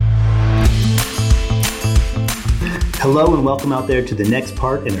Hello and welcome out there to the next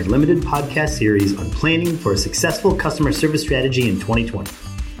part in our limited podcast series on planning for a successful customer service strategy in 2020.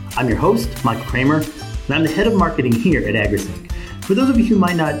 I'm your host, Michael Kramer, and I'm the head of marketing here at AgriSync. For those of you who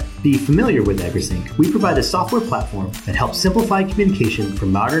might not be familiar with AgriSync, we provide a software platform that helps simplify communication for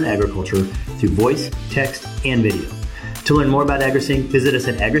modern agriculture through voice, text, and video. To learn more about AgriSync, visit us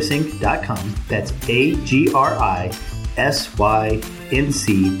at agrisync.com. That's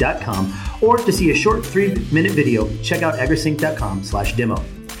AgriSync.com. Or to see a short 3-minute video, check out agrisync.com/demo.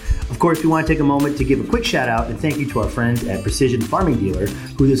 Of course, we want to take a moment to give a quick shout out and thank you to our friends at Precision Farming Dealer,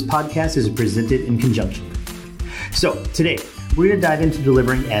 who this podcast is presented in conjunction with. So today, we're going to dive into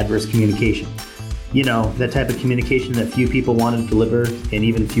delivering adverse communication. You know, that type of communication that few people want to deliver and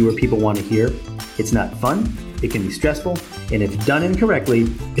even fewer people want to hear. It's not fun, it can be stressful, and if done incorrectly,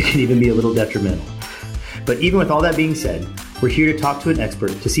 it can even be a little detrimental. But even with all that being said, we're here to talk to an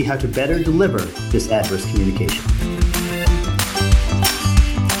expert to see how to better deliver this adverse communication.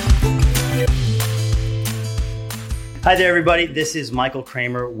 Hi there, everybody. This is Michael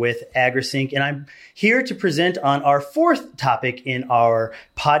Kramer with AgriSync, and I'm here to present on our fourth topic in our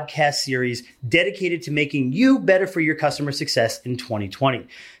podcast series dedicated to making you better for your customer success in 2020.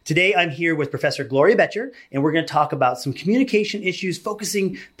 Today, I'm here with Professor Gloria Betcher, and we're going to talk about some communication issues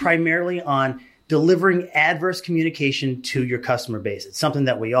focusing primarily on delivering adverse communication to your customer base. It's something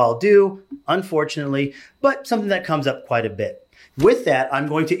that we all do, unfortunately, but something that comes up quite a bit. With that, I'm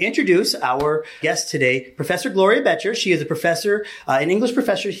going to introduce our guest today, Professor Gloria Betcher. She is a professor, an English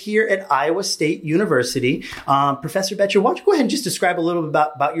professor here at Iowa State University. Professor Betcher, why don't you go ahead and just describe a little bit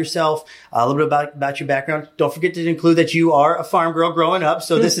about yourself, a little bit about your background. Don't forget to include that you are a farm girl growing up.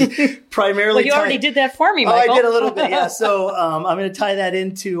 So this is primarily... Well, you already did that for me, Michael. Oh, I did a little bit, yeah. So I'm going to tie that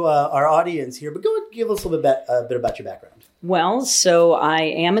into our audience here. But go ahead and give us a little bit about your background. Well, so I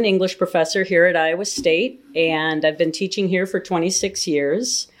am an English professor here at Iowa State, and I've been teaching here for 26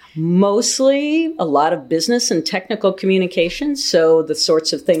 years. Mostly a lot of business and technical communication, so the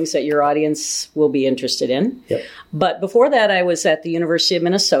sorts of things that your audience will be interested in. Yep. But before that, I was at the University of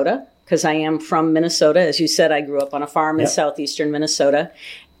Minnesota, because I am from Minnesota. As you said, I grew up on a farm in southeastern Minnesota.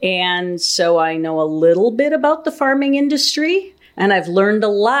 And so I know a little bit about the farming industry. And I've learned a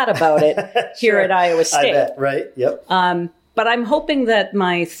lot about it here at Iowa State. I bet, right? Yep. But I'm hoping that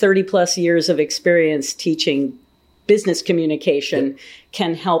my 30 plus years of experience teaching business communication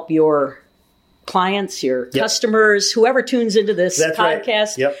can help your clients, your customers, whoever tunes into this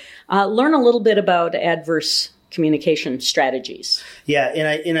podcast, learn a little bit about adverse communication strategies. Yeah,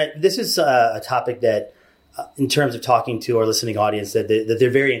 and this is a topic that, in terms of talking to our listening audience, that they're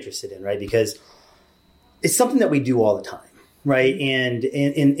very interested in, right? Because it's something that we do all the time. Right. And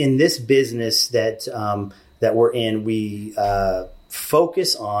in this business that we're in, we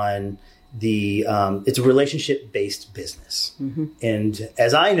focus on it's a relationship based business. Mm-hmm. And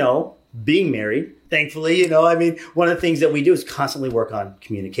as I know, being married, thankfully, one of the things that we do is constantly work on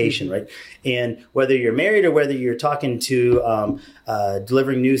communication. Mm-hmm. Right. And whether you're married or whether you're talking to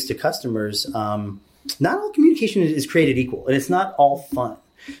delivering news to customers, not all communication is created equal, and it's not all fun.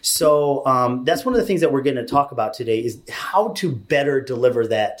 So that's one of the things that we're going to talk about today is how to better deliver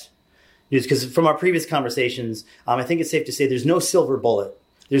that news. Because from our previous conversations, I think it's safe to say there's no silver bullet.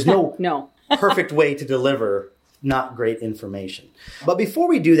 There's no perfect way to deliver not great information. But before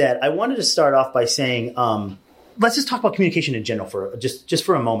we do that, I wanted to start off by saying, let's just talk about communication in general for just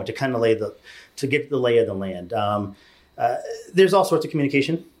for a moment to kind of get the lay of the land. There's all sorts of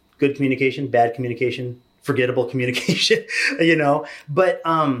communication: good communication, bad communication, forgettable communication, but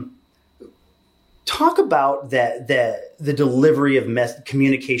talk about the delivery of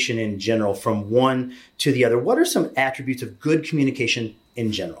communication in general from one to the other. What are some attributes of good communication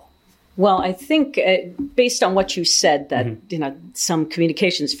in general? Well, I think based on what you said that, some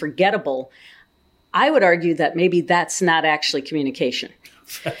communication is forgettable, I would argue that maybe that's not actually communication.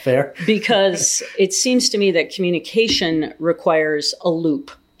 Fair. Because it seems to me that communication requires a loop.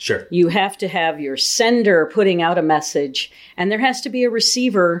 Sure. You have to have your sender putting out a message, and there has to be a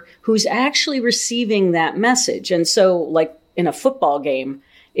receiver who's actually receiving that message. And so, like in a football game,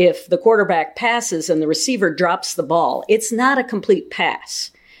 if the quarterback passes and the receiver drops the ball, it's not a complete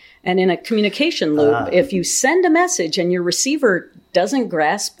pass. And in a communication loop, if you send a message and your receiver doesn't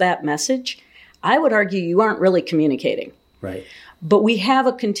grasp that message, I would argue you aren't really communicating. Right. But we have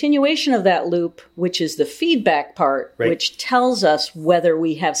a continuation of that loop, which is the feedback part, which tells us whether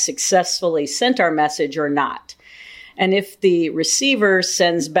we have successfully sent our message or not. And if the receiver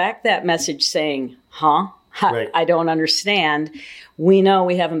sends back that message saying, I don't understand, we know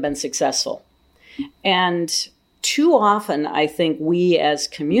we haven't been successful. And too often, I think we as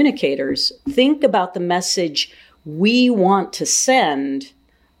communicators think about the message we want to send,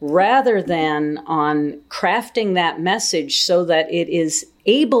 rather than on crafting that message so that it is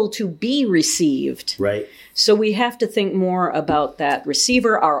able to be received. Right. So we have to think more about that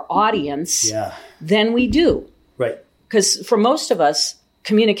receiver, our audience, than we do. Right. Because for most of us,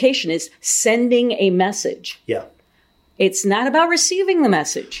 communication is sending a message. Yeah. It's not about receiving the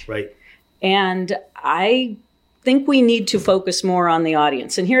message. Right. And I think we need to focus more on the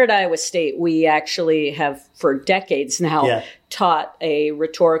audience. And here at Iowa State, we actually have for decades now taught a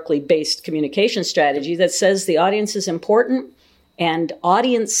rhetorically based communication strategy that says the audience is important, and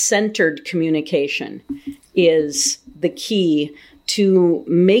audience-centered communication is the key to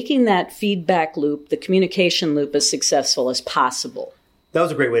making that feedback loop, the communication loop, as successful as possible. That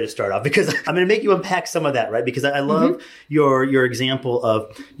was a great way to start off, because I'm going to make you unpack some of that, right? Because I love your example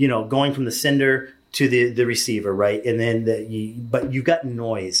of, going from the sender to the receiver, right? And then but you've got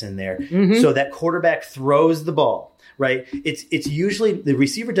noise in there. So that quarterback throws the ball, right? It's usually, the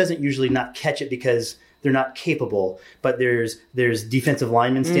receiver doesn't usually not catch it because they're not capable, but there's defensive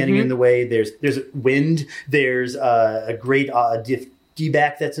linemen standing in the way. There's wind. There's a great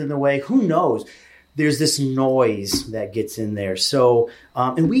D-back that's in the way. Who knows? There's this noise that gets in there. So,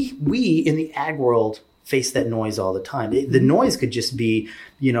 and we in the ag world face that noise all the time. The noise could just be,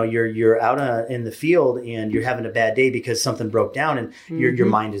 you're out in the field and you're having a bad day because something broke down and your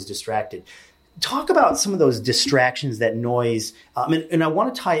mind is distracted. Talk about some of those distractions, that noise. And I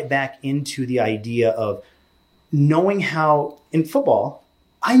want to tie it back into the idea of knowing how, in football,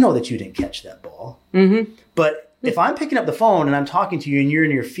 I know that you didn't catch that ball, but if I'm picking up the phone and I'm talking to you and you're in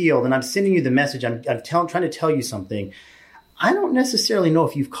your field and I'm sending you the message, I'm trying to tell you something, I don't necessarily know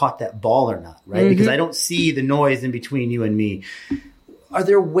if you've caught that ball or not, right? Because I don't see the noise in between you and me. Are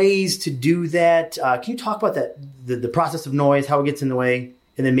there ways to do that? Can you talk about that, the process of noise, how it gets in the way,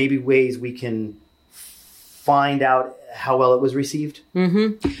 and then maybe ways we can find out how well it was received?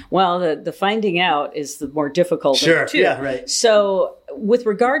 Well, the finding out is the more difficult of the two. Yeah, right. So with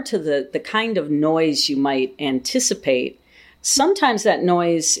regard to the kind of noise you might anticipate, sometimes that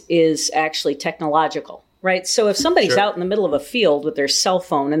noise is actually technological, right? So if somebody's out in the middle of a field with their cell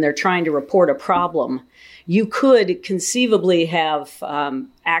phone and they're trying to report a problem, you could conceivably have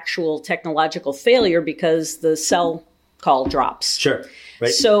actual technological failure because the cell call drops. Sure.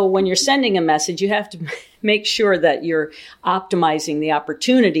 Right. So when you're sending a message, you have to make sure that you're optimizing the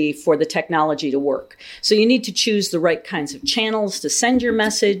opportunity for the technology to work. So you need to choose the right kinds of channels to send your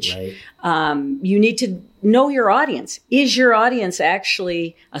message. Right. You need to know your audience. Is your audience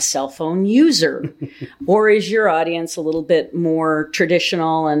actually a cell phone user? Or is your audience a little bit more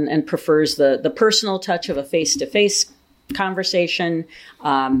traditional and prefers the personal touch of a face-to-face conversation?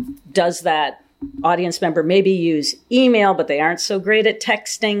 Does that audience member maybe use email, but they aren't so great at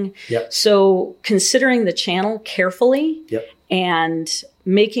texting? So considering the channel carefully and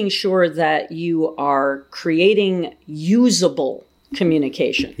making sure that you are creating usable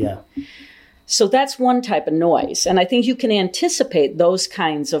communication. So that's one type of noise. And I think you can anticipate those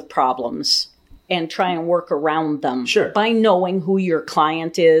kinds of problems and try and work around them by knowing who your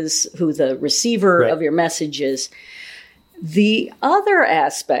client is, who the receiver of your message is. The other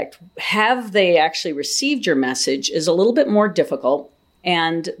aspect, have they actually received your message, is a little bit more difficult.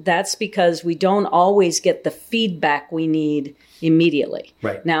 And that's because we don't always get the feedback we need immediately.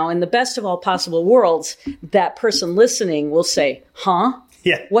 Right. Now, in the best of all possible worlds, that person listening will say,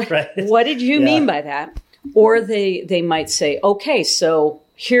 what did you mean by that? Or they might say, okay, so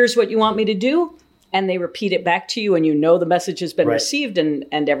here's what you want me to do. And they repeat it back to you and the message has been received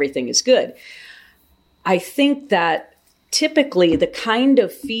and everything is good. I think that typically the kind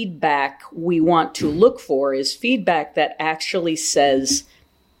of feedback we want to look for is feedback that actually says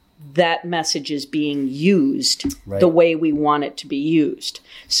that message is being used the way we want it to be used.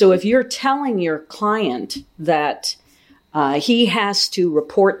 So if you're telling your client that he has to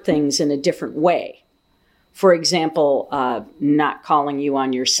report things in a different way, for example, not calling you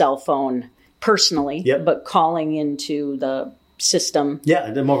on your cell phone personally, but calling into the system.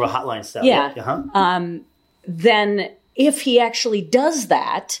 More of a hotline style. Then if he actually does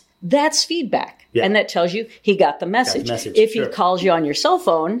that, that's feedback. And that tells you he got the message. If he calls you on your cell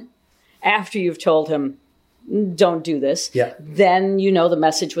phone after you've told him, don't do this, then the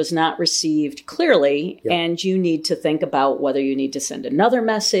message was not received clearly, and you need to think about whether you need to send another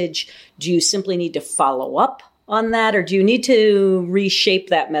message. Do you simply need to follow up on that, or do you need to reshape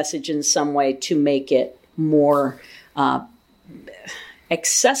that message in some way to make it more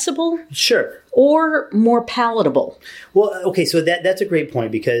accessible? Or more palatable? Well, okay, so that's a great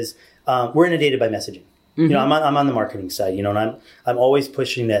point, because we're inundated by messaging. I'm on the marketing side, and I'm always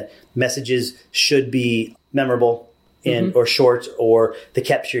pushing that messages should be memorable and or short, or to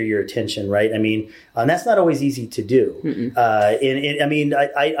capture your attention, right? I mean, that's not always easy to do. And I mean,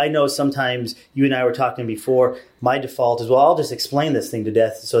 I know sometimes you and I were talking before, my default is, well, I'll just explain this thing to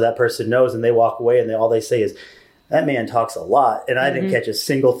death so that person knows, and they walk away and all they say is, that man talks a lot, and I didn't catch a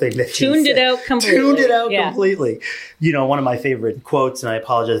single thing that he Tuned said. it out completely. Tuned it out completely. You know, one of my favorite quotes, and I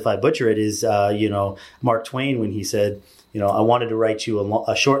apologize if I butcher it, is, you know, Mark Twain when he said, you know, I wanted to write you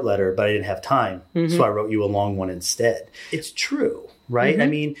a short letter, but I didn't have time, so I wrote you a long one instead. It's true, right? I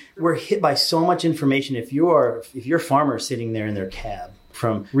mean, we're hit by so much information. If you're a farmer sitting there in their cab,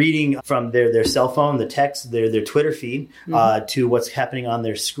 from reading from their cell phone, the text, their Twitter feed, to what's happening on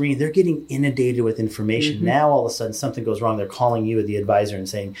their screen, they're getting inundated with information. Now, all of a sudden, something goes wrong. They're calling you, the advisor, and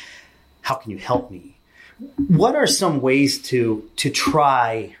saying, how can you help me? What are some ways to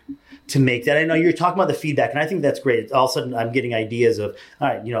try to make that? I know you're talking about the feedback, and I think that's great. All of a sudden, I'm getting ideas of, all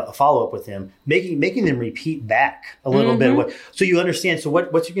right, you know, a follow-up with them, making them repeat back a little bit. So you understand. So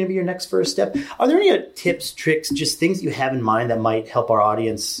what's going to be your next first step? Are there any tips, tricks, just things you have in mind that might help our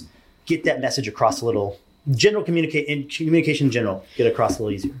audience get that message across a little? Communication in general, get across a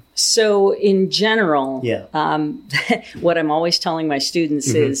little easier. So in general, what I'm always telling my students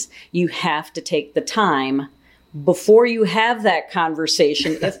is you have to take the time before you have that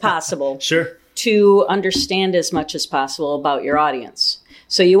conversation, if possible, to understand as much as possible about your audience.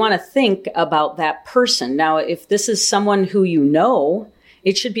 So you want to think about that person. Now, if this is someone who you know,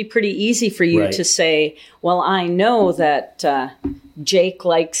 it should be pretty easy for you to say, well, I know that Jake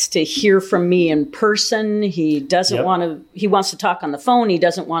likes to hear from me in person. He doesn't want to, he wants to talk on the phone. He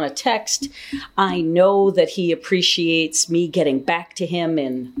doesn't want to text. I know that he appreciates me getting back to him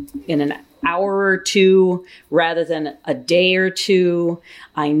in an hour or two rather than a day or two.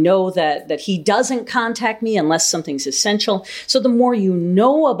 I know that he doesn't contact me unless something's essential. So the more you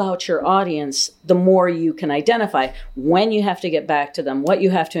know about your audience, the more you can identify when you have to get back to them, what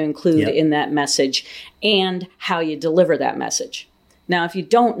you have to include in that message, and how you deliver that message. Now, if you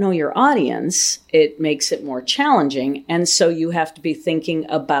don't know your audience, it makes it more challenging. And so you have to be thinking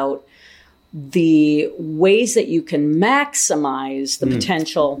about the ways that you can maximize the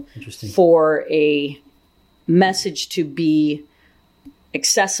potential for a message to be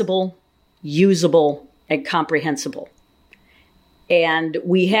accessible, usable, and comprehensible. And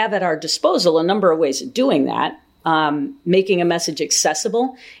we have at our disposal a number of ways of doing that. Making a message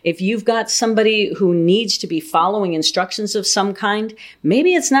accessible. If you've got somebody who needs to be following instructions of some kind,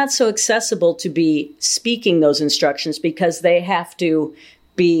 maybe it's not so accessible to be speaking those instructions because they have to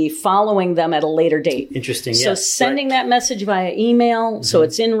be following them at a later date. Interesting. So sending that message via email, so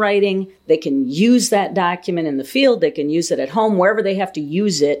it's in writing, they can use that document in the field, they can use it at home, wherever they have to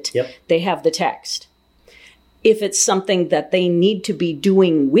use it, they have the text. If it's something that they need to be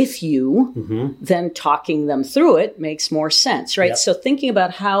doing with you, then talking them through it makes more sense, right? So thinking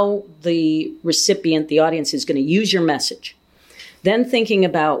about how the recipient, the audience, is going to use your message. Then thinking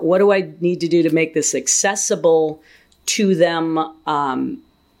about, what do I need to do to make this accessible to them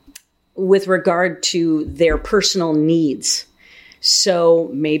with regard to their personal needs. So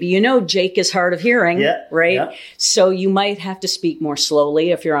maybe Jake is hard of hearing, right? Yeah. So you might have to speak more slowly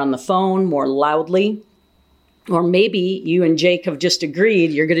if you're on the phone, more loudly. Or maybe you and Jake have just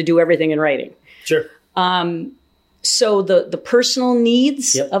agreed you're going to do everything in writing. Sure. So the personal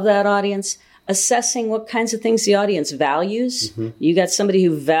needs of that audience, assessing what kinds of things the audience values. You got somebody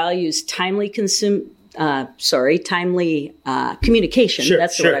who values timely communication.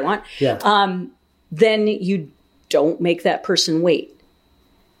 That's the word I want. Then you don't make that person wait.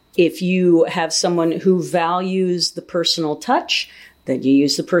 If you have someone who values the personal touch, then you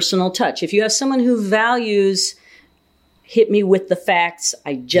use the personal touch. If you have someone who values, hit me with the facts,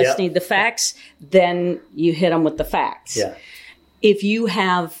 I just need the facts, then you hit them with the facts. If you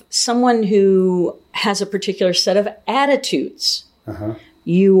have someone who has a particular set of attitudes,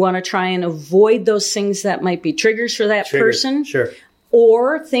 you want to try and avoid those things that might be triggers for that person.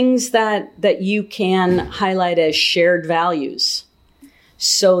 Or things that you can highlight as shared values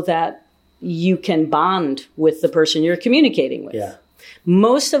so that you can bond with the person you're communicating with.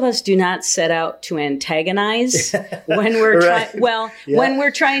 Most of us do not set out to antagonize when we're when we're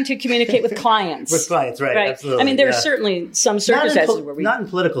trying to communicate with clients. With clients, right? Absolutely. I mean, there are certainly some circumstances where we not in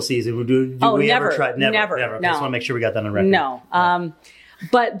political season. Do we never ever try? Never. No. I just want to make sure we got that on record. No.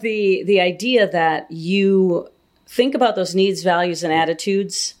 But the idea that you think about those needs, values, and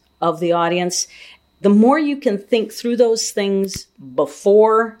attitudes of the audience, the more you can think through those things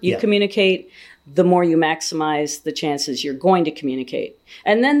before you communicate, the more you maximize the chances you're going to communicate.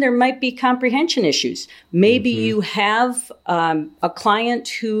 And then there might be comprehension issues. Maybe you have a client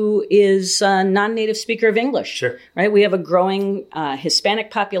who is a non-native speaker of English. Sure. Right? We have a growing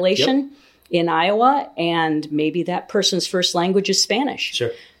Hispanic population in Iowa, and maybe that person's first language is Spanish.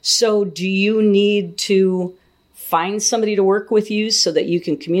 Sure. So do you need to find somebody to work with you so that you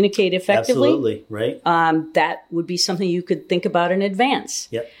can communicate effectively? Absolutely, right. That would be something you could think about in advance.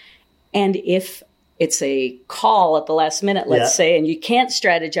 Yep. And if it's a call at the last minute, let's say, and you can't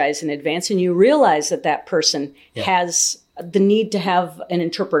strategize in advance, and you realize that that person has the need to have an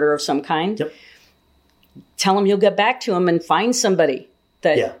interpreter of some kind, tell them you'll get back to them and find somebody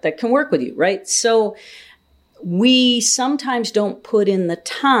that can work with you, right? So we sometimes don't put in the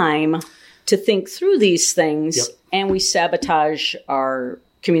time to think through these things, and we sabotage our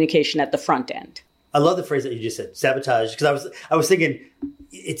communication at the front end. I love the phrase that you just said, sabotage, because I was thinking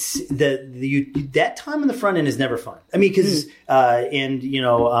it's that time on the front end is never fun. I mean, because for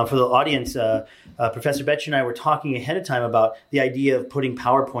the audience, Professor Betch and I were talking ahead of time about the idea of putting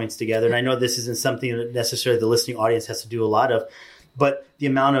PowerPoints together, and I know this isn't something that necessarily the listening audience has to do a lot of, but the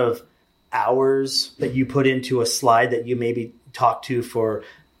amount of hours that you put into a slide that you maybe talk to for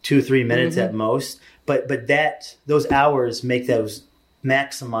 2-3 minutes at most, but those hours make those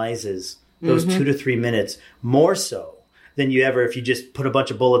maximizes those 2 to 3 minutes more so than you ever if you just put a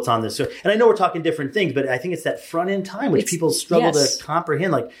bunch of bullets on this. So, and I know we're talking different things, but I think it's that front end time which people struggle to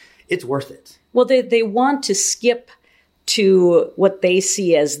comprehend. Like, it's worth it. Well, they want to skip to what they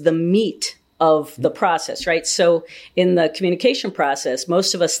see as the meat of the process, right? So in the communication process,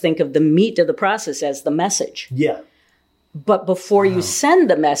 most of us think of the meat of the process as the message. Yeah. But before you send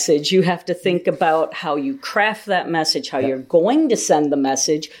the message, you have to think about how you craft that message, how you're going to send the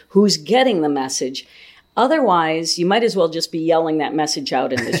message, who's getting the message. Otherwise, you might as well just be yelling that message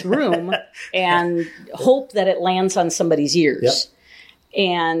out in this room and hope that it lands on somebody's ears.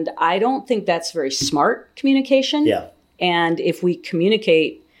 And I don't think that's very smart communication. Yeah. And if we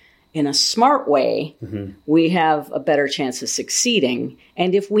communicate in a smart way, we have a better chance of succeeding.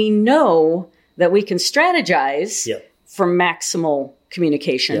 And if we know that we can strategize for maximal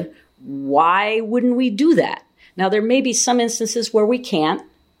communication, why wouldn't we do that? Now, there may be some instances where we can't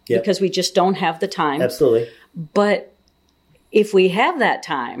because we just don't have the time. Absolutely. But if we have that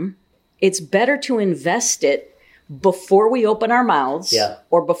time, it's better to invest it before we open our mouths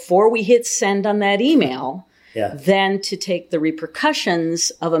or before we hit send on that email than to take the repercussions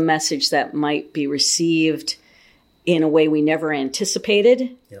of a message that might be received in a way we never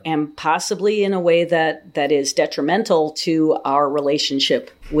anticipated and possibly in a way that is detrimental to our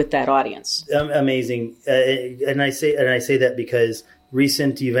relationship with that audience. Amazing. And I say that because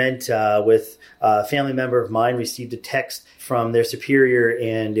recent event with a family member of mine received a text from their superior,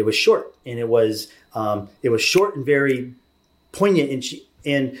 and it was short, and it was short and very poignant,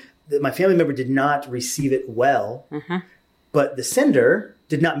 and my family member did not receive it well, but the sender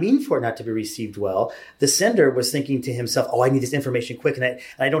did not mean for it not to be received well. The sender was thinking to himself, "Oh, I need this information quick, and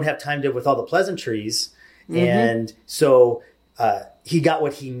I don't have time with all the pleasantries." And so he got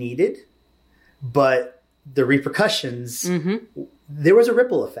what he needed, but the repercussions, there was a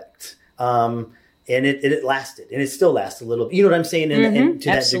ripple effect. And it lasted, and it still lasts a little bit. You know what I'm saying? And to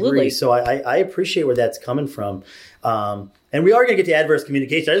that degree. So I appreciate where that's coming from. And we are going to get to adverse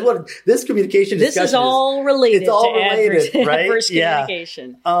communication. I just want this communication discussion. This is all related. It's all related, right? Adverse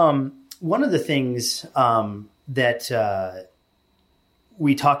communication. One of the things that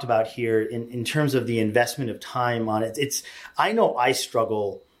we talked about here in terms of the investment of time on it, I know I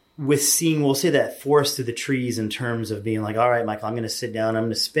struggle with seeing, we'll say, that forest through the trees in terms of being like, all right, Michael, I'm going to sit down. I'm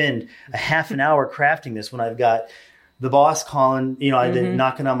going to spend a half an hour crafting this when I've got the boss calling,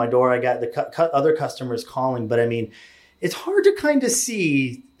 knocking on my door. I got the other customers calling. But I mean, it's hard to kind of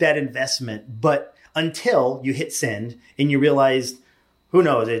see that investment, but until you hit send and you realize, who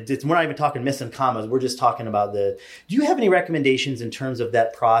knows, we're not even talking missing commas. We're just talking about do you have any recommendations in terms of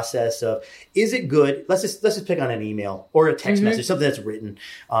that process of, is it good? Let's just pick on an email or a text message, something that's written.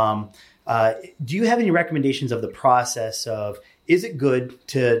 Do you have any recommendations of the process of, is it good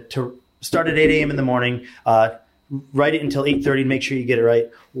to start at 8 a.m. in the morning, write it until 8:30 and make sure you get it right,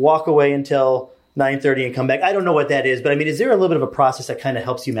 walk away until 9:30 and come back? I don't know what that is, but I mean, is there a little bit of a process that kind of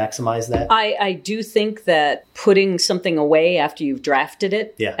helps you maximize that? I do think that putting something away after you've drafted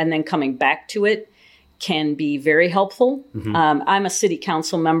it and then coming back to it can be very helpful. I'm a city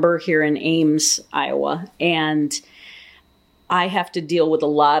council member here in Ames, Iowa, and I have to deal with a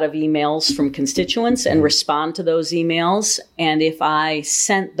lot of emails from constituents and respond to those emails. And if I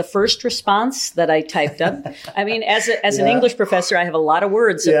sent the first response that I typed up, I mean, as an English professor, I have a lot of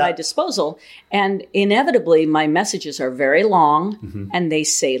words at my disposal. And inevitably, my messages are very long and they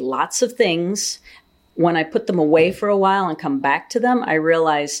say lots of things. When I put them away for a while and come back to them, I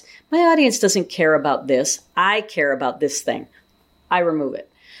realize my audience doesn't care about this. I care about this thing. I remove it.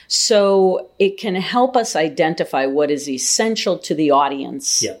 So it can help us identify what is essential to the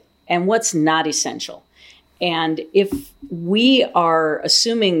audience and what's not essential. And if we are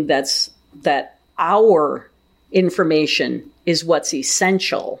assuming that our information is what's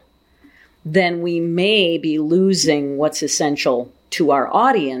essential, then we may be losing what's essential to our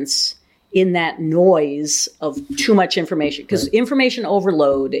audience in that noise of too much information, because information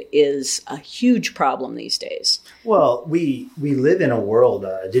overload is a huge problem these days. Well, we live in a world,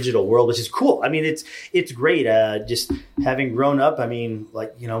 a digital world, which is cool. I mean, it's great. Just having grown up, I mean,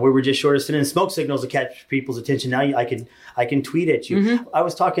 like, we were just short of sending smoke signals to catch people's attention. Now I can tweet at you. I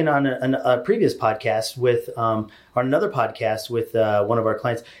was talking on a previous podcast on another podcast with one of our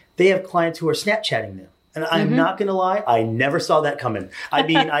clients. They have clients who are Snapchatting them. And I'm not going to lie, I never saw that coming. I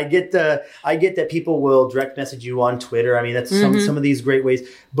mean, I get that people will direct message you on Twitter. I mean, that's some of these great ways.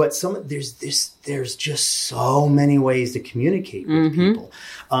 But there's just so many ways to communicate with people.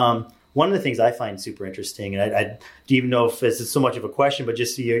 One of the things I find super interesting, and I don't even know if this is so much of a question, but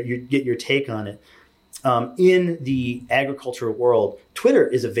just so you get your take on it. In the agricultural world, Twitter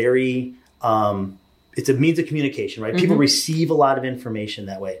is a very it's a means of communication, right? People receive a lot of information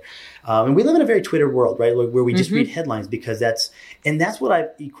that way. And we live in a very Twitter world, right? Where we just read headlines because that's what I've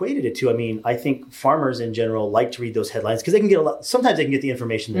equated it to. I mean, I think farmers in general like to read those headlines because they can get sometimes they can get the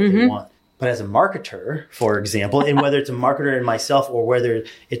information that they want. But as a marketer, for example, and whether it's a marketer and myself or whether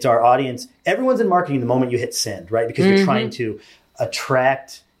it's our audience, everyone's in marketing the moment you hit send, right? Because you're trying to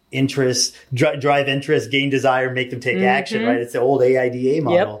attract interest, drive interest, gain desire, make them take action, right? It's the old AIDA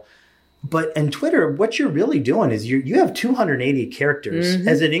model. Yep. But in Twitter, what you're really doing is you have 280 characters.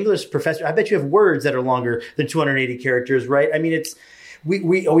 As an English professor, I bet you have words that are longer than 280 characters, right? I mean,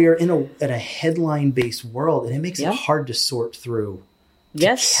 we are in a headline-based world, and it makes it hard to sort through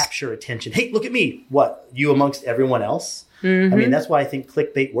to capture attention. Hey, look at me. What? You amongst everyone else? I mean, that's why I think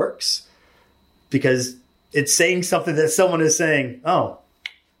clickbait works. Because it's saying something that someone is saying,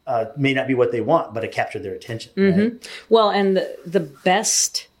 may not be what they want, but it captured their attention. Right? Well, and the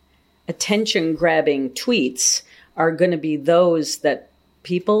best attention-grabbing tweets are going to be those that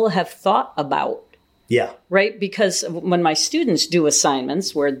people have thought about. Yeah. Right? Because when my students do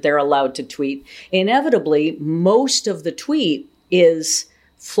assignments where they're allowed to tweet, inevitably, most of the tweet is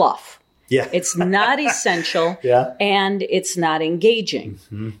fluff. Yeah. It's not essential and it's not engaging.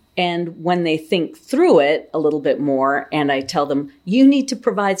 And when they think through it a little bit more, and I tell them, you need to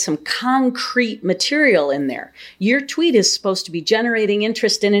provide some concrete material in there. Your tweet is supposed to be generating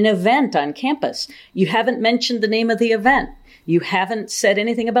interest in an event on campus. You haven't mentioned the name of the event. You haven't said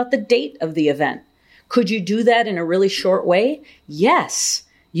anything about the date of the event. Could you do that in a really short way? Yes,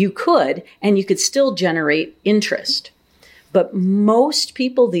 you could, and you could still generate interest. But most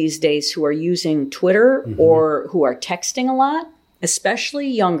people these days who are using Twitter or who are texting a lot, especially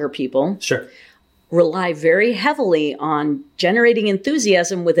younger people, rely very heavily on generating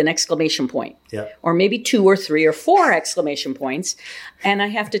enthusiasm with an exclamation point, or maybe 2 or 3 or 4 exclamation points. And I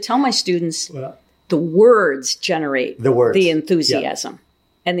have to tell my students, the words generate the enthusiasm,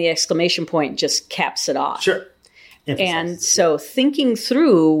 and the exclamation point just caps it off. And so thinking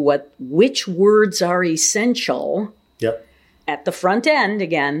through which words are essential at the front end,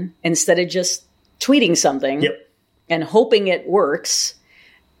 again, instead of just tweeting something and hoping it works,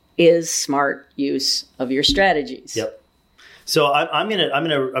 is smart use of your strategies. So I'm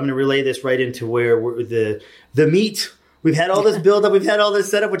gonna relay this right into where the meat. We've had all this build up, we've had all this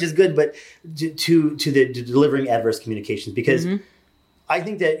setup, which is good, but to delivering adverse communications, because I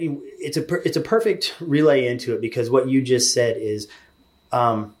think that it's a perfect relay into it, because what you just said is,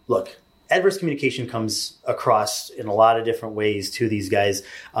 look, adverse communication comes across in a lot of different ways to these guys.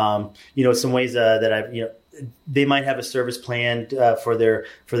 Some ways that I've, they might have a service plan for their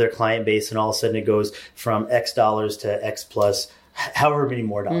client base, and all of a sudden it goes from X dollars to X plus however many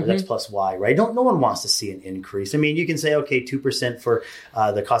more dollars, X plus Y, right? No one wants to see an increase. I mean, you can say, okay, 2% for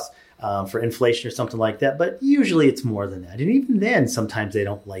the cost. for inflation or something like that. But usually it's more than that. And even then, sometimes they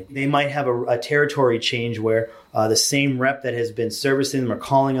don't like, they might have a territory change where the same rep that has been servicing them or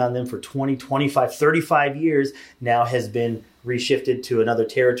calling on them for 20, 25, 35 years now has been reshifted to another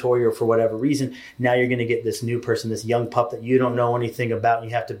territory, or for whatever reason, now you're going to get this new person, this young pup that you don't know anything about, and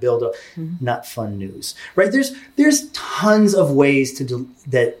you have to build up. Not fun news, right? There's tons of ways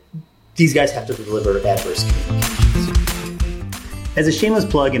that these guys have to deliver adverse communications. As a shameless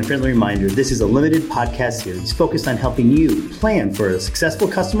plug and friendly reminder, this is a limited podcast series focused on helping you plan for a successful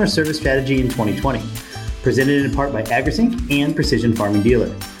customer service strategy in 2020. Presented in part by AgriSync and Precision Farming Dealer.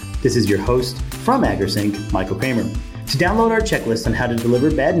 This is your host from AgriSync, Michael Kramer. To download our checklist on how to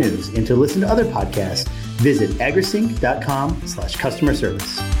deliver bad news and to listen to other podcasts, visit agrisync.com/customer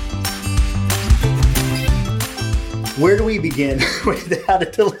service. Where do we begin with how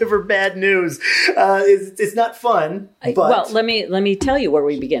to deliver bad news? It's not fun. But well, let me tell you where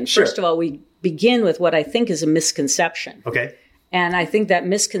we begin. Sure. First of all, we begin with what I think is a misconception. Okay. And I think that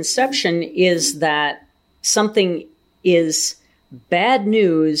misconception is that something is bad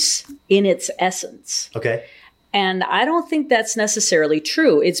news in its essence. Okay. And I don't think that's necessarily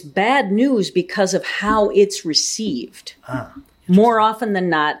true. It's bad news because of how it's received. More often than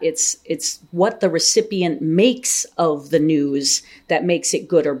not, it's what the recipient makes of the news that makes it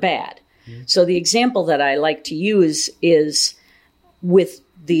good or bad. So the example that I like to use is with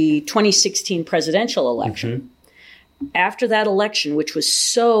the 2016 presidential election. After that election, which was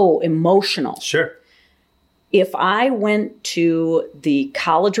so emotional. Sure. If I went to the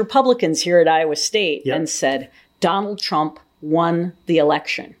college Republicans here at Iowa State and said, Donald Trump won the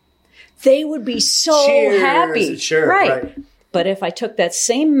election, they would be so happy. Sure, right. But if I took that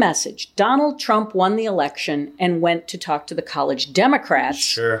same message, Donald Trump won the election, and went to talk to the college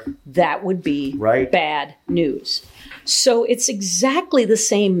Democrats, that would be bad news. So it's exactly the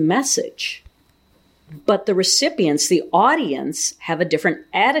same message, but the recipients, the audience, have a different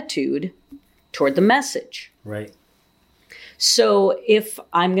attitude toward the message. Right. So if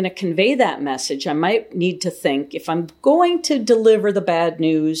I'm going to convey that message, I might need to think, if I'm going to deliver the bad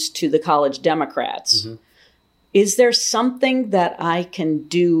news to the college Democrats, is there something that I can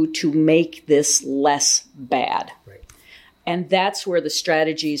do to make this less bad? Right. And that's where the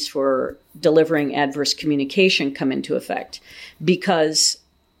strategies for delivering adverse communication come into effect. Because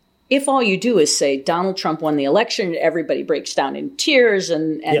if all you do is say, Donald Trump won the election, everybody breaks down in tears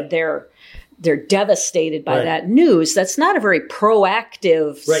and they're devastated by that news, that's not a very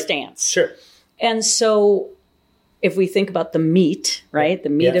proactive stance. Sure. And so if we think about the meat, right, the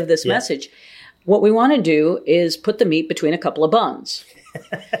meat of this message, what we want to do is put the meat between a couple of buns.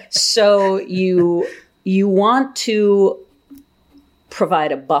 So you want to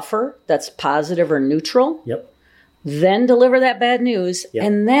provide a buffer that's positive or neutral. Then deliver that bad news,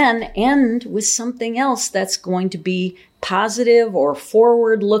 and then end with something else that's going to be positive or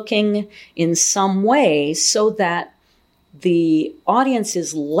forward-looking in some way, so that the audience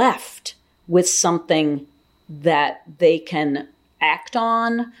is left with something that they can act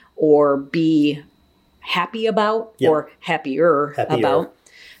on or be happy about or happier about.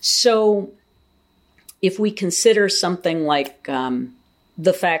 So if we consider something like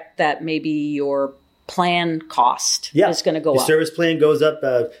the fact that maybe your plan cost is going to go up. Your service plan goes up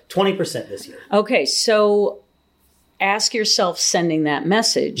 20% this year. Okay, so ask yourself, sending that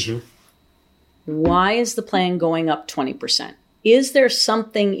message, why is the plan going up 20%? Is there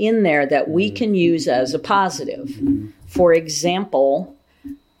something in there that we can use as a positive? For example,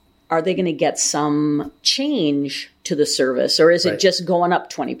 are they going to get some change to the service, or is it just going up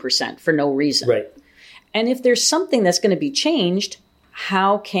 20% for no reason? Right. And if there's something that's going to be changed,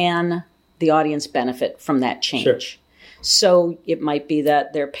 how can the audience benefit from that change? Sure. So it might be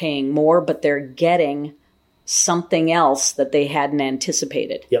that they're paying more, but they're getting something else that they hadn't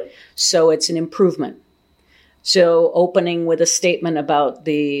anticipated. So it's an improvement. So opening with a statement about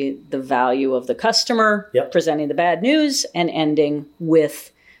the value of the customer, presenting the bad news, and ending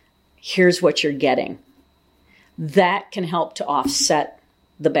with, here's what you're getting. That can help to offset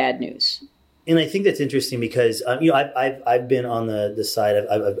the bad news. And I think that's interesting because I've been on the side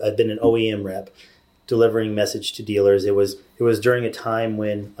of I've been an OEM rep delivering message to dealers. It was during a time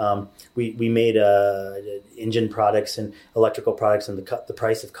when we made engine products and electrical products, and the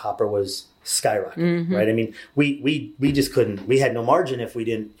price of copper was skyrocketing. Right? I mean, we just couldn't. We had no margin if we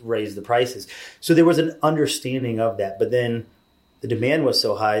didn't raise the prices. So there was an understanding of that. But then the demand was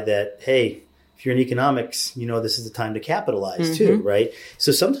so high that, hey, if you're in economics, this is the time to capitalize too, right?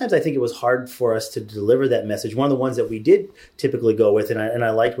 So sometimes I think it was hard for us to deliver that message. One of the ones that we did typically go with, and I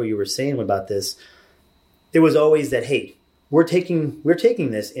liked what you were saying about this, it was always that, hey, we're taking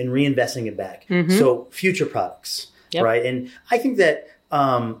this and reinvesting it back. So future products, right? And I think that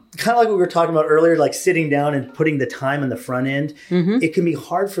kind of like what we were talking about earlier, like sitting down and putting the time on the front end, it can be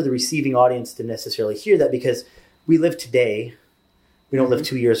hard for the receiving audience to necessarily hear that because we live today. We don't live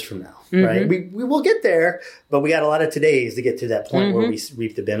 2 years from now, right? We will get there, but we got a lot of todays to get to that point where we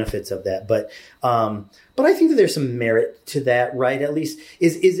reap the benefits of that. But I think that there's some merit to that, right? At least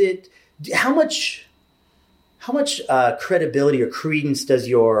is it how much credibility or credence does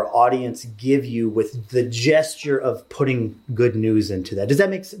your audience give you with the gesture of putting good news into that? Does that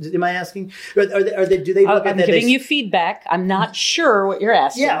make sense? Am I asking? Do they look at that? I'm giving you feedback. I'm not sure what you're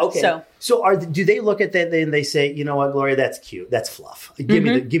asking. Yeah, okay. So do they look at that and they say, you know what, Gloria, that's cute. That's fluff. Give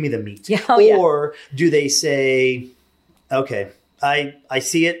me the meat. Yeah, or do they say, okay, I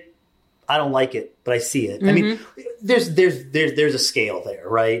see it. I don't like it, but I see it. I mean, there's a scale there,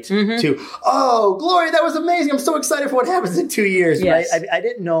 right? To, oh, Gloria, that was amazing. I'm so excited for what happens in 2 years. Yes. Right? I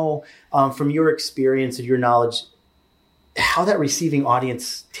didn't know from your experience and your knowledge how that receiving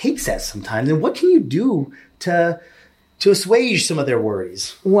audience takes that sometimes. And what can you do to assuage some of their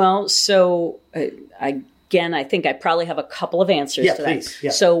worries? Well, so I think I probably have a couple of answers to that. Please.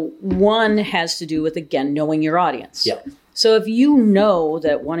 Yeah. So one has to do with, again, knowing your audience. Yeah. So if you know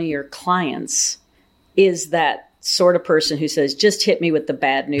that one of your clients is that sort of person who says, just hit me with the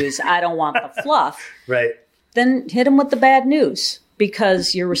bad news, I don't want the fluff, right? Then hit them with the bad news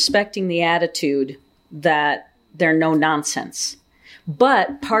because you're respecting the attitude that they're no nonsense.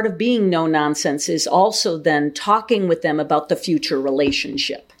 But part of being no nonsense is also then talking with them about the future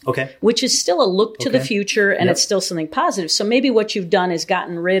relationship. Okay. Which is still a look to the future, and it's still something positive. So maybe what you've done is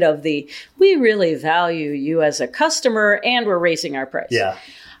gotten rid of we really value you as a customer, and we're raising our price. Yeah.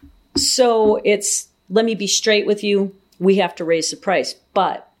 So let me be straight with you. We have to raise the price,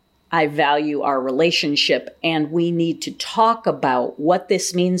 but I value our relationship, and we need to talk about what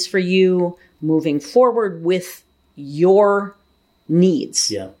this means for you moving forward with your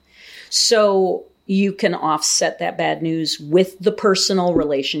needs. Yeah. So you can offset that bad news with the personal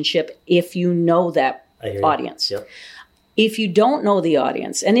relationship if you know that audience. Yep. If you don't know the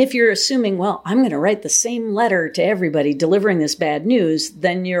audience, and if you're assuming, well, I'm going to write the same letter to everybody delivering this bad news,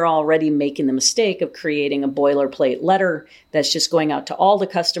 then you're already making the mistake of creating a boilerplate letter that's just going out to all the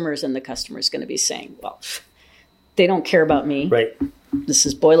customers, and the customer's going to be saying, well, they don't care about me. Right. This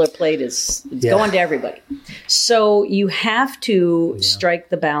is boilerplate. It's going to everybody. So you have to strike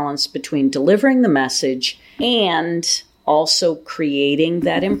the balance between delivering the message and also creating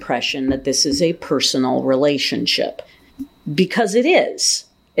that impression that this is a personal relationship. Because it is.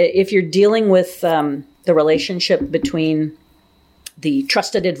 If you're dealing with the relationship between the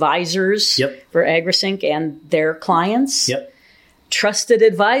trusted advisors for AgriSync and their clients, trusted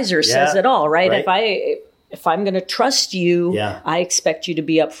advisor says it all, right? If I'm going to trust you, I expect you to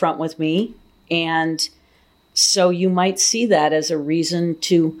be upfront with me. And so you might see that as a reason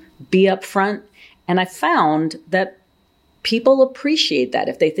to be upfront. And I found that people appreciate that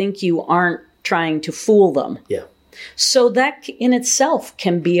if they think you aren't trying to fool them. Yeah. So that in itself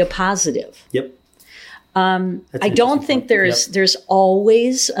can be a positive. Yep. I don't think there's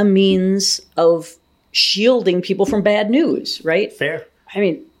always a means of shielding people from bad news, right? Fair. I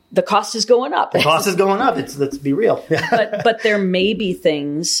mean, the cost is going up. The cost is going up. Let's be real. but there may be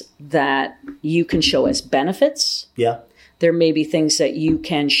things that you can show as benefits. Yeah. There may be things that you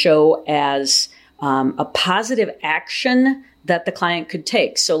can show as a positive action that the client could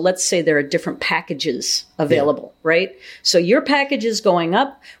take. So let's say there are different packages available, right? So your package is going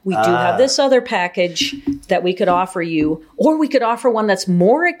up. We do have this other package that we could offer you, or we could offer one that's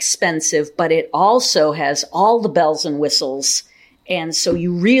more expensive, but it also has all the bells and whistles. And so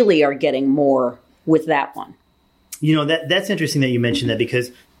you really are getting more with that one. You know, that's interesting that you mentioned that,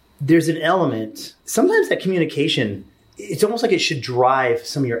 because there's an element, sometimes that communication, it's almost like it should drive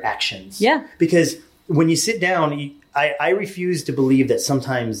some of your actions. Yeah. Because when you sit down, I refuse to believe that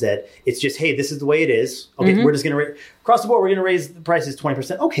sometimes that it's just, hey, this is the way it is. Okay, we're just going to across the board, we're going to raise the prices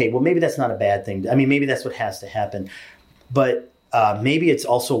 20%. Okay, well, maybe that's not a bad thing. I mean, maybe that's what has to happen. But maybe it's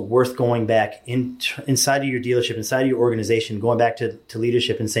also worth going back inside of your dealership, inside of your organization, going back to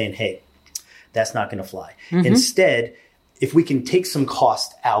leadership and saying, hey, that's not going to fly. Instead, if we can take some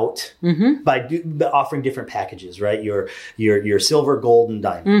cost out by offering different packages, right? Your silver, gold, and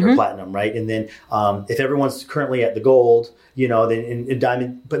diamond, or platinum, right? And then if everyone's currently at the gold, you know, then in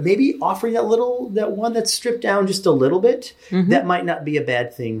diamond, but maybe offering that one that's stripped down just a little bit, that might not be a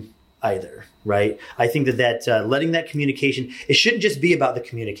bad thing either, right? I think that letting that communication, it shouldn't just be about the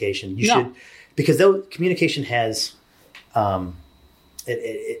communication. You should, because though communication has,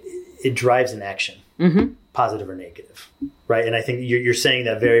 it drives an action. positive or negative, right? And I think you're saying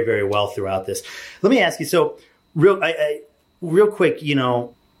that very, very well throughout this. Let me ask you, so real quick,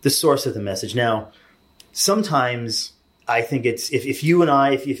 the source of the message. Now, sometimes I think it's, if you and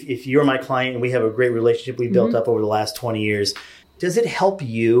I, if you're my client and we have a great relationship we built up over the last 20 years, does it help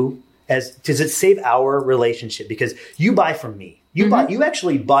you? Does it save our relationship? Because you buy from me. You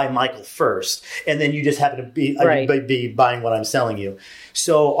actually buy Michael first, and then you just happen to be buying what I'm selling you.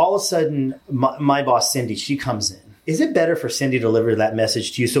 So all of a sudden, my boss, Cindy, she comes in. Is it better for Cindy to deliver that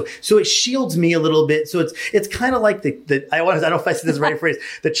message to you? So it shields me a little bit. So it's kind of like I don't know if I said this right phrase,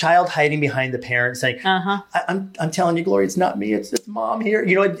 the child hiding behind the parent saying, I'm telling you, Gloria, it's not me. It's mom here.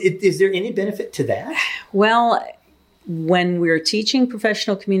 Is there any benefit to that? Well, when we're teaching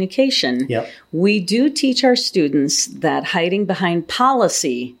professional communication, we do teach our students that hiding behind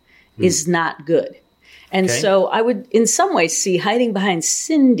policy is not good. And so I would, in some ways, see hiding behind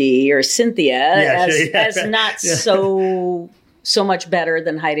Cindy or Cynthia as not so much better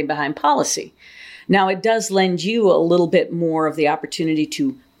than hiding behind policy. Now, it does lend you a little bit more of the opportunity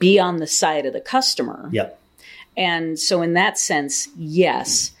to be on the side of the customer. Yep. And so in that sense,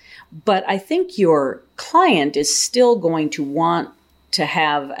 yes. But I think your client is still going to want to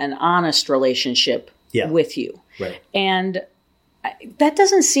have an honest relationship with you. Right. And that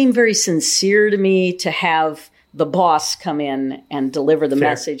doesn't seem very sincere to me, to have the boss come in and deliver the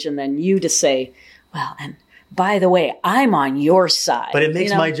message and then you to say, well, and by the way, I'm on your side. But it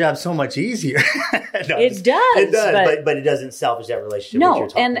makes my job so much easier. It does. But it doesn't salvage that relationship. No, which you're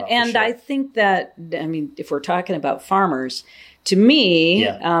talking about, and sure. I think that, if we're talking about farmers, to me,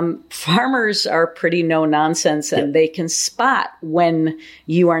 farmers are pretty no nonsense, and they can spot when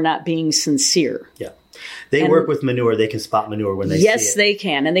you are not being sincere. Yeah. They work with manure. They can spot manure when they see it. Yes, they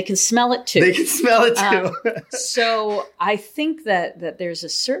can. And they can smell it too. They can smell it too. So I think that there's a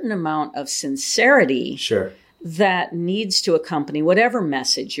certain amount of sincerity that needs to accompany whatever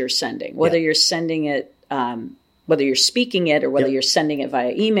message you're sending, whether you're sending it, whether you're speaking it, or whether you're sending it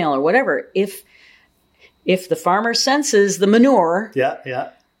via email or whatever. If the farmer senses the manure,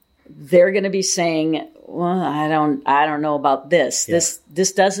 they're going to be saying, well, I don't know about this. Yeah.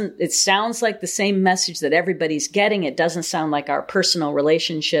 This doesn't, it sounds like the same message that everybody's getting. It doesn't sound like our personal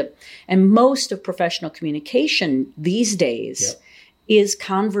relationship. And most of professional communication these days is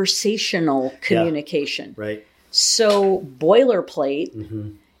conversational communication. Yeah. Right. So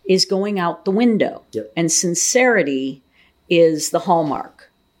boilerplate is going out the window. Yep. And sincerity is the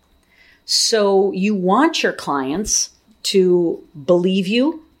hallmark. So you want your clients to believe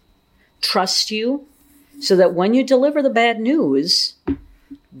you, trust you, so that when you deliver the bad news,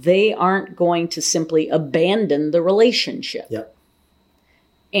 they aren't going to simply abandon the relationship. Yep.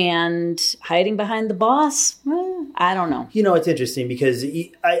 And hiding behind the boss, I don't know. It's interesting because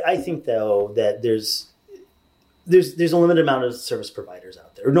I think, though, that there's a limited amount of service providers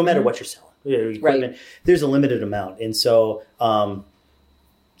out there, no matter what you're selling. Equipment, there's a limited amount. And so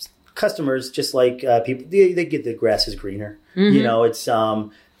customers, just like people, they get the grass is greener. It's...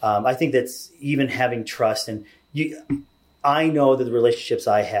 I think that's even having trust, and I know that the relationships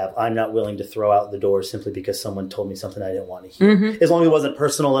I have, I'm not willing to throw out the door simply because someone told me something I didn't want to hear. As long as it wasn't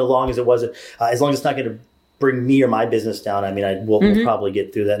personal, as long as it's not going to bring me or my business down. We'll probably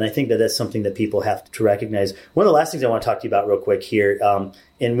get through that. And I think that that's something that people have to recognize. One of the last things I want to talk to you about real quick here,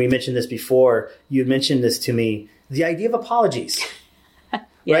 and we mentioned this before, you mentioned this to me, the idea of apologies.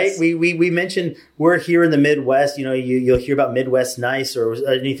 Yes. Right? We mentioned we're here in the Midwest. You'll hear about Midwest Nice or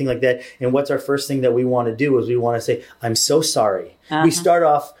anything like that. And what's our first thing that we want to do is we want to say, I'm so sorry. We start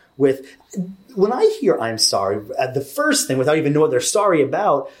off with, when I hear I'm sorry, the first thing, without even knowing what they're sorry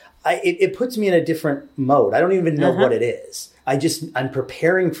about, it puts me in a different mode. I don't even know what it is. I'm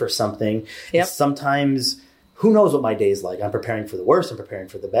preparing for something. Yep. Sometimes, who knows what my day is like? I'm preparing for the worst. I'm preparing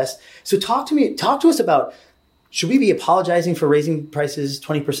for the best. So talk to us about, should we be apologizing for raising prices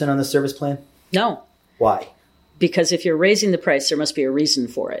 20% on the service plan? No. Why? Because if you're raising the price, there must be a reason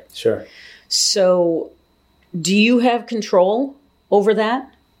for it. Sure. So do you have control over that?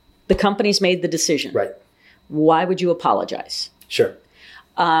 The company's made the decision. Right. Why would you apologize? Sure.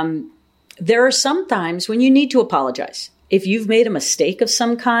 There are some times when you need to apologize. If you've made a mistake of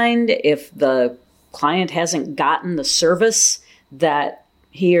some kind, if the client hasn't gotten the service that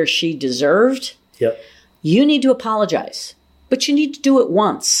he or she deserved, you need to apologize, but you need to do it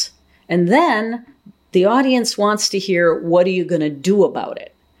once. And then the audience wants to hear, what are you going to do about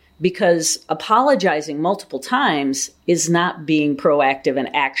it? Because apologizing multiple times is not being proactive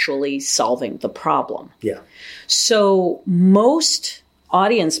and actually solving the problem. Yeah. So most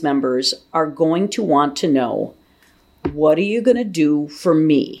audience members are going to want to know, what are you going to do for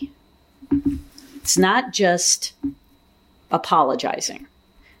me? It's not just apologizing.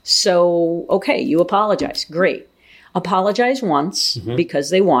 So, okay, you apologize. Great. Apologize once because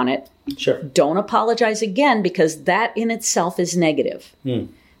they want it. Sure. Don't apologize again because that in itself is negative.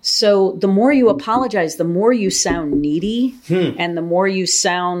 So the more you apologize, the more you sound needy and the more you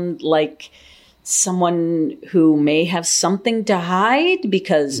sound like someone who may have something to hide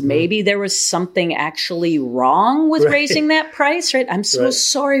because maybe there was something actually wrong with raising that price, right? I'm so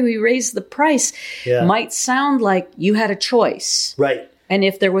sorry we raised the price. Yeah. Might sound like you had a choice. Right. And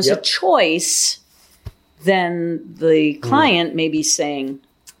if there was a choice, then the client may be saying,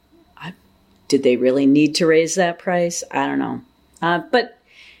 did they really need to raise that price? I don't know. But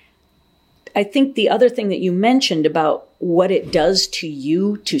I think the other thing that you mentioned about what it does to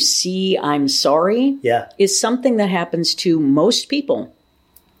you to see I'm sorry is something that happens to most people.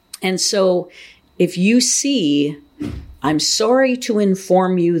 And so if you see I'm sorry to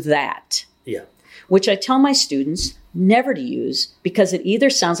inform you that, which I tell my students never to use because it either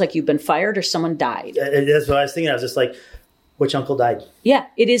sounds like you've been fired or someone died. That's what I was thinking. I was just like, which uncle died? Yeah.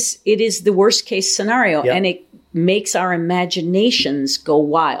 It is the worst case scenario and it makes our imaginations go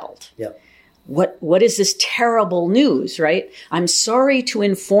wild. Yep. What is this terrible news, right? I'm sorry to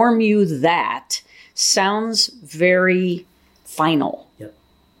inform you that sounds very final. Yep.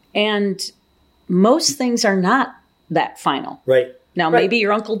 And most things are not that final. Right. Now, maybe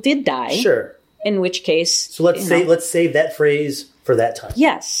your uncle did die. Sure. In which case... So let's save that phrase for that time.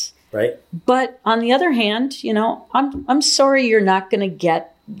 Yes. Right. But on the other hand, I'm sorry you're not going to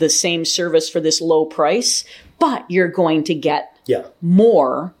get the same service for this low price, but you're going to get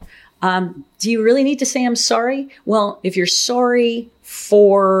more. Do you really need to say I'm sorry? Well, if you're sorry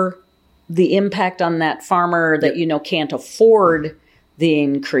for the impact on that farmer that can't afford the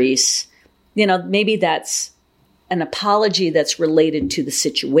increase, maybe that's an apology that's related to the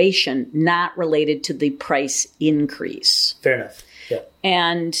situation, not related to the price increase. Fair enough. Yeah.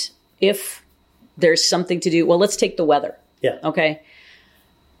 And if there's something to do, well, let's take the weather. Yeah. Okay.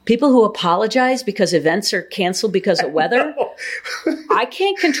 People who apologize because events are canceled because of weather, I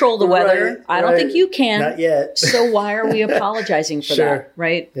can't control the weather. I don't think you can. Not yet. So why are we apologizing for that,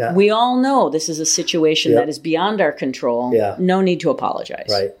 right? Yeah. We all know this is a situation that is beyond our control. Yeah. No need to apologize.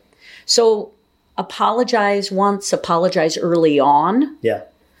 Right. So apologize once, apologize early on. Yeah.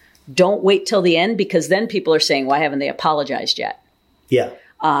 Don't wait till the end because then people are saying, why haven't they apologized yet? Yeah.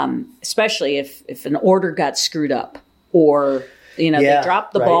 Especially if an order got screwed up or... they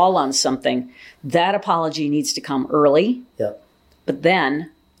dropped the ball on something. That apology needs to come early. Yeah. But then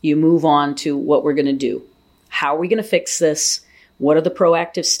you move on to what we're going to do. How are we going to fix this? What are the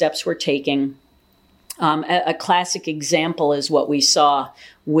proactive steps we're taking? A classic example is what we saw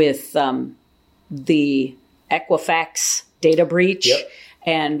with the Equifax data breach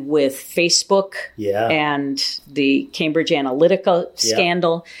and with Facebook and the Cambridge Analytica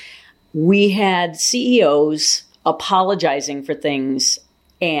scandal. We had CEOs apologizing for things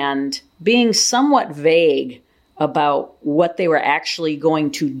and being somewhat vague about what they were actually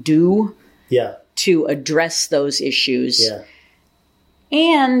going to do to address those issues. Yeah.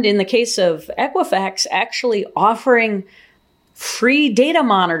 And in the case of Equifax, actually offering free data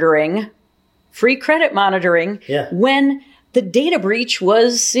monitoring, free credit monitoring when the data breach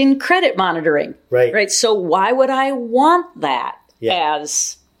was in credit monitoring. Right. So why would I want that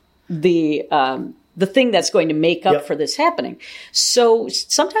as the thing that's going to make up for this happening? So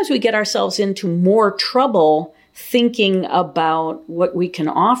sometimes we get ourselves into more trouble thinking about what we can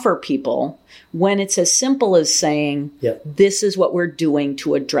offer people when it's as simple as saying, this is what we're doing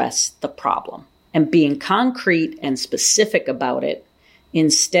to address the problem, and being concrete and specific about it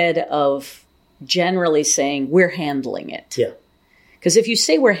instead of generally saying we're handling it. Yeah. Because if you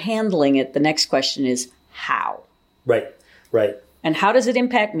say we're handling it, the next question is how? Right. And how does it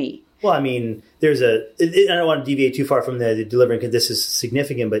impact me? Well, I mean, I don't want to deviate too far from the delivering because this is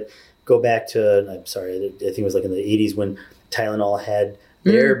significant, but go back to, I'm sorry, I think it was like in the 80s when Tylenol had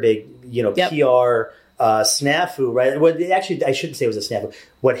their big, PR snafu, right? Well, actually, I shouldn't say it was a snafu.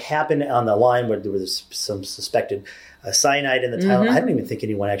 What happened on the line where there was some suspected cyanide in the Tylenol, I don't even think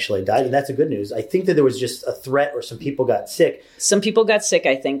anyone actually died, and that's the good news. I think that there was just a threat or some people got sick. Some people got sick,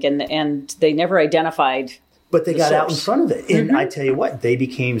 I think, and they never identified. But they got out in front of it. And I tell you what, they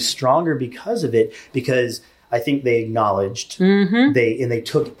became stronger because of it, because I think they acknowledged they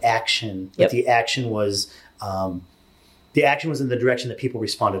took action. But the action was in the direction that people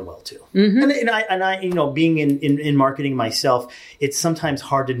responded well to. And I being in marketing myself, it's sometimes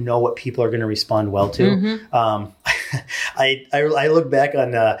hard to know what people are going to respond well to. I look back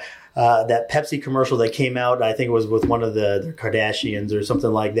on that Pepsi commercial that came out. I think it was with one of the Kardashians or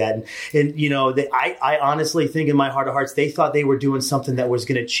something like that. And you know, I honestly think in my heart of hearts, they thought they were doing something that was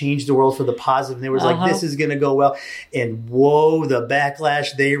going to change the world for the positive. And they was like, this is going to go well. And whoa, the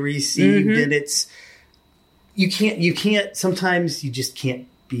backlash they received. And it's, you can't, sometimes you just can't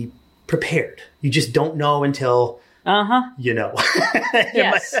be prepared. You just don't know until, you know.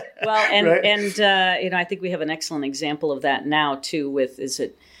 Yes. Well, and right? you know, I think we have an excellent example of that now too. With, is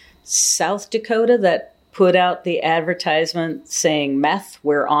it South Dakota that put out the advertisement saying "meth,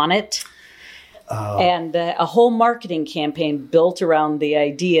 we're on it," and a whole marketing campaign built around the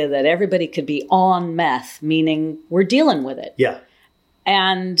idea that everybody could be on meth, meaning we're dealing with it. Yeah.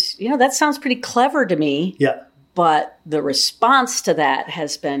 And you know, that sounds pretty clever to me. Yeah. But the response to that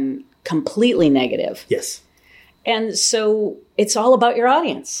has been completely negative. Yes. And so it's all about your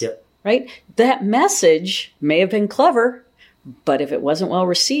audience, Yep. right? That message may have been clever, but if it wasn't well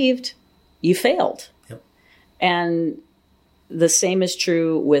received, you failed. Yep. And the same is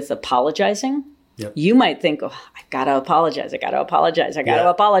true with apologizing. Yep. You might think, oh, I got to apologize,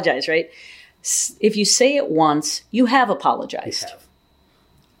 right? If you say it once, you have apologized. You have.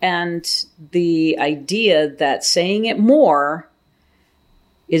 And the idea that saying it more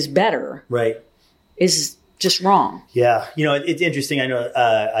is better, right, is just wrong. Yeah, you know, it's interesting. I know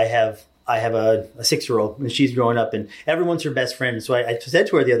I have a 6-year-old and she's growing up, and everyone's her best friend. So I said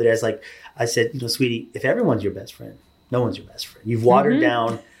to her the other day, I said, you know, sweetie, if everyone's your best friend, no one's your best friend. You've watered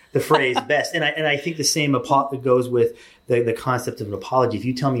down the phrase best, and I think the same goes with the concept of an apology. If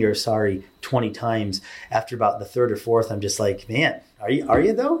you tell me you're sorry 20 times, after about the third or fourth, I'm just like, man, are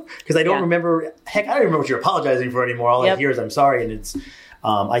you though? Because I don't remember. Heck, I don't remember what you're apologizing for anymore. All I hear is I'm sorry, and it's.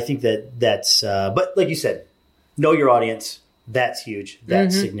 I think that's. But like you said, know your audience. That's huge.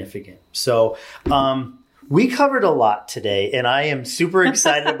 That's significant. So. We covered a lot today, and I am super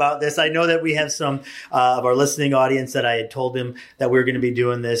excited about this. I know that we have some of our listening audience that I had told them that we were going to be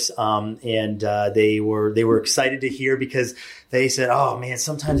doing this, and they were excited to hear, because they said, "Oh man,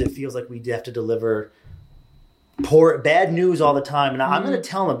 sometimes it feels like we have to deliver bad news all the time." And I'm going to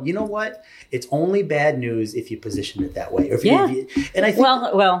tell them, you know what? It's only bad news if you position it that way. Or and I think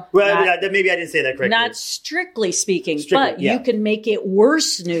well, maybe I didn't say that correctly. Not strictly speaking, but you can make it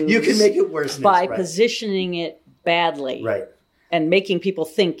worse news. You can make it worse news by positioning it badly, right, and making people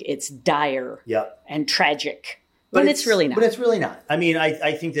think it's dire, and tragic. But it's really not. But it's really not. I mean,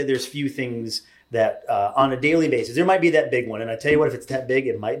 I think that there's few things that on a daily basis, there might be that big one. And I tell you what, if it's that big,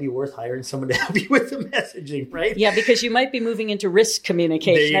 it might be worth hiring someone to help you with the messaging, right? Yeah, because you might be moving into risk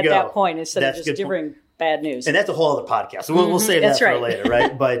communication at that point instead of just delivering bad news. And that's a whole other podcast. So we'll save that for later,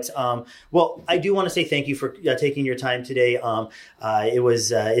 right? But, well, I do want to say thank you for taking your time today.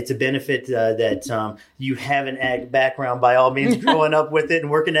 It's a benefit that you have an ag background, by all means, growing up with it and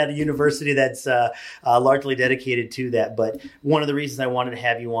working at a university that's largely dedicated to that. But one of the reasons I wanted to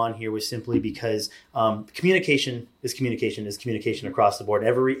have you on here was simply because communication is communication across the board.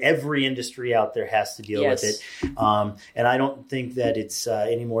 Every industry out there has to deal with it. And I don't think that it's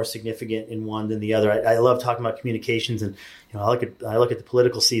any more significant in one than the other. I love talking about communications, and you know, I look at the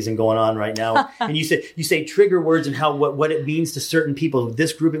political season going on right now. And you say trigger words and how what it means to certain people.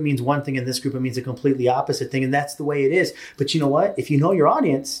 This group it means one thing, and this group it means a completely opposite thing, and that's the way it is. But you know what? If you know your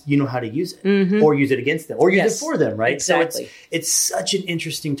audience, you know how to use it, or use it against them, or use it for them, right? Exactly. So it's such an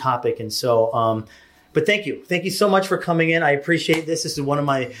interesting topic, and so. But thank you so much for coming in. I appreciate this. This is one of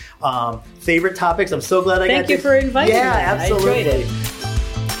my favorite topics. I'm so glad I got to. Thank you for inviting me. Yeah, absolutely. I enjoyed it.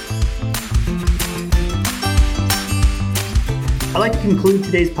 I'd like to conclude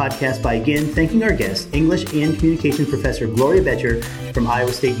today's podcast by again thanking our guest, English and Communications Professor Gloria Betcher from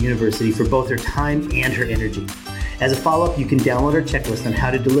Iowa State University, for both her time and her energy. As a follow-up, you can download our checklist on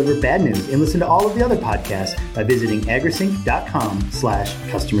how to deliver bad news and listen to all of the other podcasts by visiting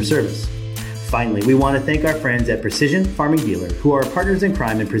agrisync.com/customer service. Finally, we want to thank our friends at Precision Farming Dealer, who are our partners in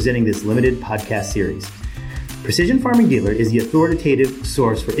crime in presenting this limited podcast series. Precision Farming Dealer is the authoritative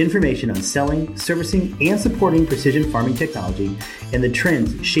source for information on selling, servicing, and supporting precision farming technology and the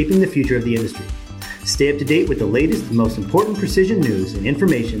trends shaping the future of the industry. Stay up to date with the latest and most important precision news and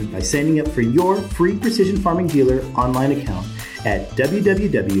information by signing up for your free Precision Farming Dealer online account at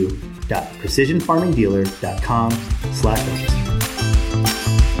www.precisionfarmingdealer.com/register.